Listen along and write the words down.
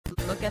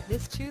look at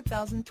this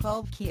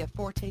 2012 Kia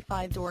Forte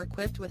 5-door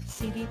equipped with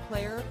CD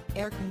player,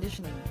 air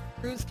conditioning,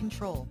 cruise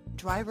control,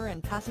 driver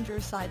and passenger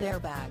side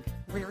airbag,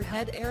 rear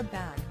head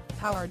airbag,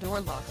 power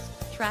door locks,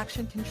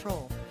 traction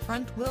control,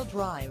 front wheel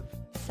drive,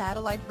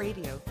 satellite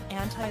radio,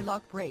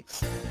 anti-lock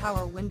brakes,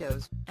 power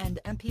windows, and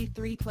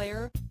MP3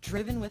 player,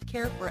 driven with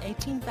care for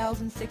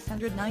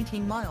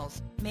 18,619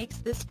 miles, makes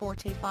this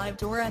Forte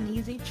 5-door an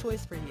easy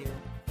choice for you.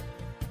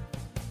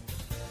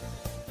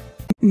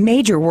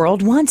 Major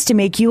World wants to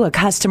make you a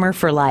customer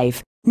for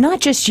life. Not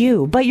just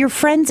you, but your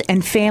friends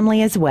and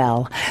family as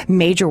well.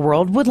 Major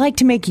World would like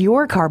to make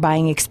your car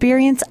buying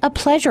experience a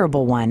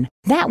pleasurable one.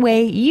 That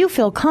way, you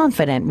feel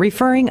confident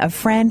referring a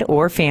friend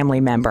or family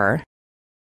member.